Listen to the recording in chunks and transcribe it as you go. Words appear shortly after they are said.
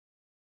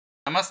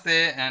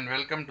Namaste and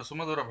welcome to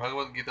Sumadura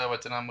Bhagavadgeetha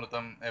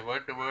Vachanamrutam, a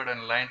word to word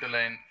and line to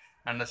line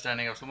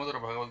understanding of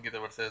Sumadura Bhagavadgeetha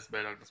verses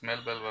by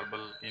Dr.Smell-Bell-Verbal,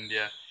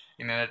 India,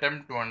 in an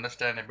attempt to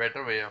understand a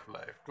better way of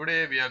life.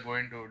 Today we are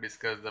going to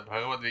discuss the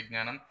Bhagavad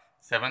Vijnanam,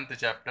 7th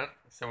chapter,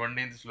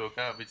 17th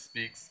sloka, which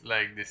speaks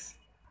like this.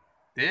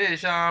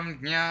 Tesham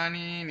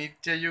jnani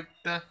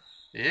nityayukta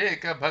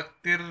eka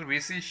bhaktir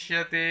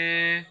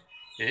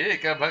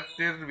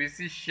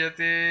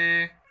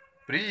visishyate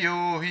प्रियो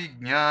हि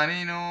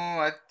ज्ञानिनो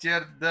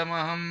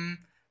अत्यर्धमहं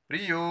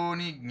प्रियो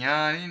हि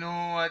ज्ञानिनो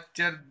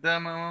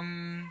अत्यर्धमहं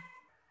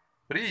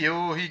प्रियो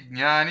हि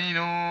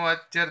ज्ञानिनो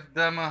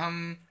अत्यर्धमहं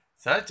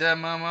स च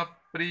मम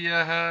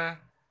प्रियः.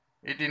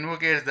 It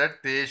invocates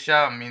that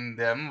Tesham in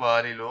them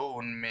varilo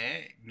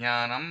unme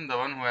jnanam, the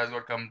one who has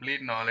got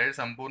complete knowledge,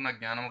 sampurna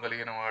jnanam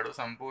kaligina vaadu,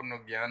 sampurna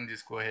jnana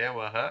jisko hai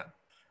vaha.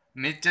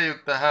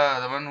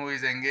 Nityayuktaha, the one who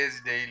is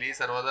engaged daily,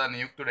 sarvada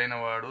niyuktudaina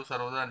vaadu,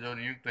 sarvada jo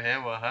niyukt hai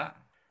vaha.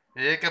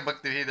 Eka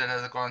bhakti, that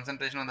has a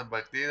concentration on the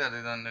bhakti, that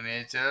is on the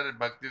nature.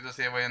 Bhakti to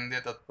seva yande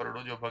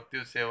tatparudu, jo bhakti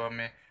seva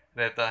mein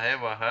रहता है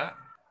वह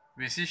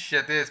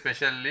विशिष्यते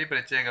especially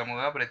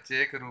प्रत्येकमुगा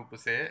प्रत्येक रूप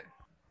से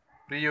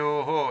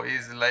प्रियोहो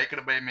is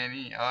liked by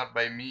many or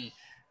by me,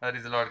 that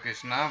is Lord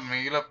Krishna.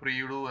 मिगिला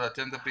Priyudu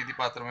अत्यंत प्रीति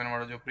पात्रమైన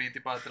వాడు जो प्रीति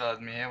पात्र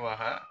आदमी है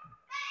वह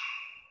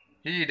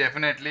he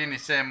definitely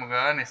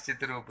निश्चयमुगा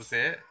निश्चित रूप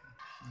से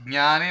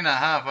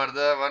ज्ञानिनः for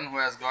the one who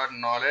has got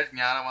knowledge,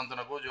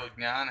 ज्ञानवंतुनको जो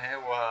ज्ञान है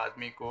वह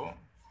आदमी को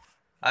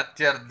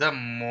अत्यर्धम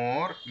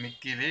मोर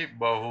मिक्किली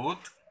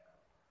बहुत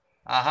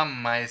अहम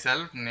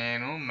myself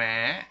नेनु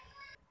मैं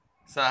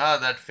सहा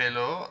that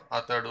fellow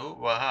अतडु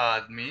वह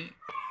आदमी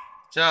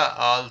च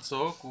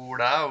आल्सो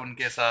कूड़ा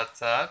उनके साथ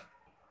साथ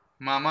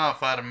ममा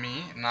फॉर मी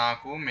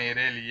नाकू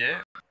मेरे लिए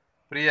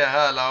प्रियः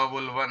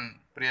लवबुल वन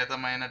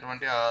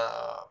प्रियतమైనటువంటి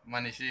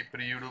మనిషి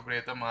ప్రియుడు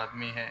ప్రియతమ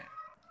ఆద్మీ है.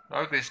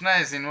 Lord Krishna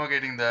is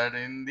invocating that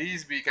in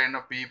these kind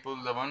of people,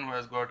 the one who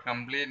has got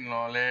complete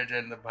knowledge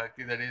and the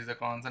bhakti, that is the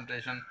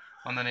concentration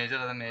on the nature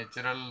of the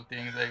natural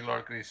things like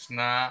Lord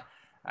Krishna,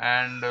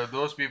 and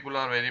those people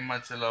are very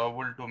much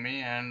lovable to me,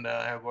 and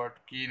I have got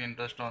keen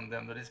interest on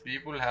them. That is,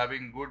 people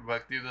having good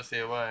bhakti the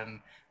seva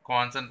and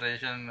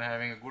concentration,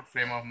 having a good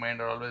frame of mind,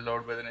 are always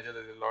loved by the nature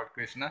of the Lord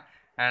Krishna,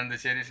 and they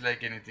cherish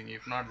like anything.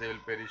 If not, they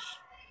will perish.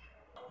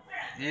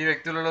 ఈ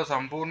వ్యక్తులలో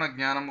సంపూర్ణ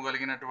జ్ఞానము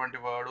కలిగినటువంటి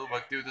వాడు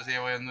భక్తియుత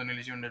సేవ యందు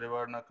నిలిచి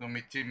ఉండేవాడు నాకు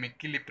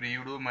మిక్కిలి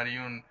ప్రియుడు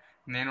మరియు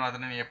నేను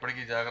అతనిని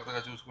ఎప్పటికీ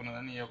జాగ్రత్తగా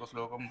చూసుకున్నదని ఈ యొక్క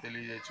శ్లోకం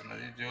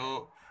తెలియజేస్తున్నది. जो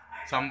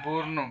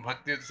संपूर्ण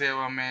भक्तियुत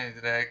सेवा में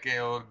रह के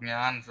और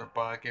ज्ञान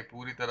पाके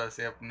पूरी तरह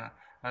से अपना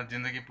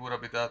जिंदगी पूरा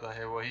बिताता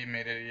है वही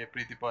मेरे लिए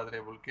प्रीति पात्र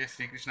है बोल के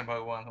श्री कृष्ण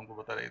भगवान हमको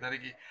बता रहे थे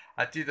कि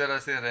अच्छी तरह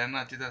से रहना,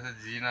 अच्छी तरह से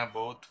जीना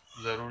बहुत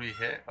ज़रूरी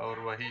है और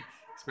वही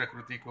इस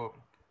प्रकृति को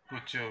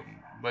कुछ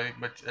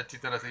अच्छी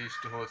तरह से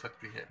इष्ट हो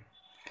सकती है.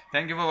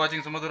 Thank you for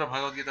watching Sumadura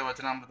Bhagavadgeetha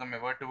Vachanamrutam, a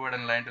word to word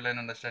and line to line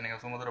understanding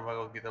of Sumadura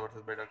Bhagavadgeetha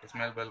verses by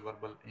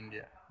Dr.Smell-Bell-Verbal,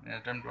 India, in an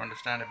attempt to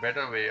understand a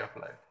better way of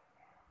life.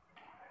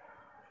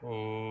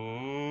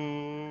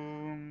 Oh.